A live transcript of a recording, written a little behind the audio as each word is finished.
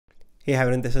Hey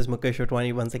everyone, this is Mukesh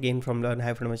Otwani once again from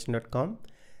learn-automation.com.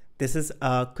 This is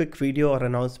a quick video or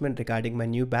announcement regarding my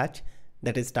new batch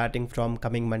that is starting from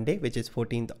coming Monday, which is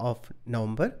 14th of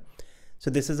November. So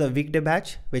this is a weekday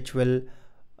batch which will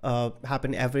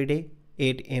happen every day,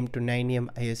 8 a.m. to 9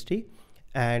 a.m. IST.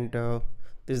 And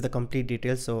this is the complete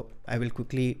details. So I will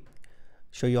quickly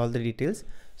show you all the details.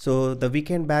 So the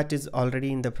weekend batch is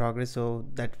already in the progress. So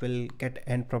that will get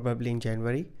end probably in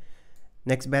January.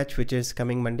 Next batch, which is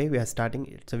coming Monday, we are starting.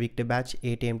 It's a weekday batch,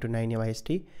 8 a.m. to 9 a.m. IST,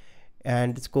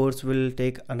 and this course will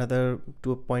take another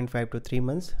 2.5 to 3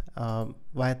 months.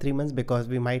 Why 3 months? Because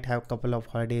we might have a couple of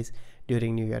holidays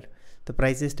during New Year. The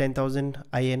price is 10,000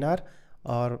 INR,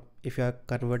 or if you are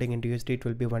converting into USD, it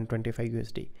will be 125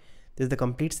 USD. This is the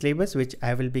complete syllabus, which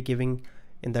I will be giving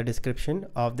in the description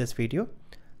of this video.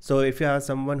 So if you are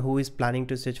someone who is planning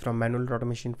to switch from manual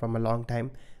automation from a long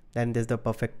time, then this is the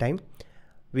perfect time.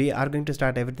 We are going to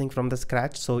start everything from the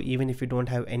scratch. So even if you don't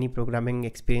have any programming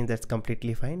experience, that's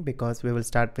completely fine, because we will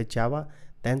start with Java,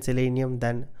 then Selenium,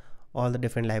 then all the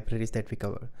different libraries that we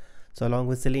cover. So along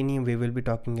with Selenium, we will be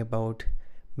talking about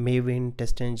Maven,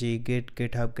 TestNG, Git,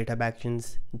 GitHub, GitHub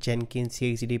Actions, Jenkins,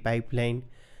 CI/CD pipeline,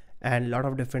 and a lot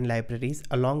of different libraries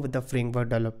along with the framework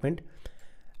development.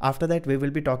 After that, we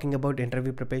will be talking about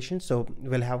interview preparation. So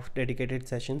we'll have dedicated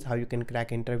sessions, how you can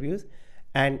crack interviews.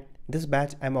 And this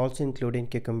batch, I'm also including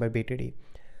Cucumber BDD.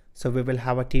 So we will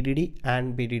have a TDD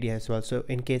and BDD as well. So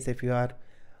in case if you are,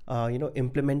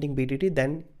 implementing BDD,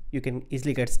 then you can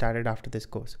easily get started after this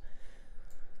course.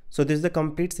 So this is the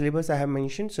complete syllabus I have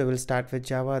mentioned. So we'll start with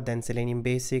Java, then Selenium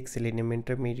Basic, Selenium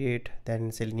Intermediate,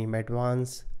 then Selenium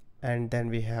Advanced, and then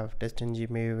we have TestNG,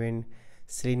 Maven,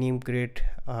 Selenium Grid,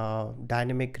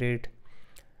 Dynamic Grid,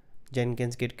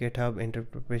 Jenkins, Git, GitHub, interview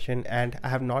preparation, and I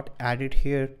have not added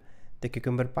here the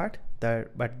Cucumber part,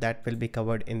 but that will be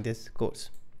covered in this course.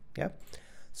 Yeah.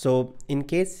 So in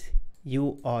case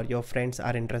you or your friends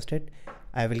are interested,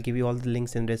 I will give you all the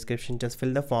links in the description. Just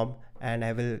fill the form and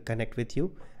I will connect with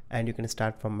you, and you can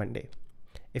start from Monday.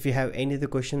 If you have any other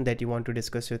question that you want to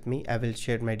discuss with me, I will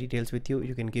share my details with you.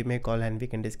 You can give me a call and we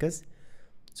can discuss.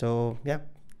 So yeah,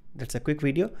 that's a quick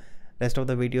video. Rest of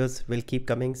the videos will keep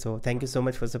coming. So thank you so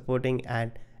much for supporting,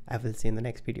 and I will see you in the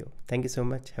next video. Thank you so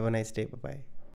much. Have a nice day. Bye-bye.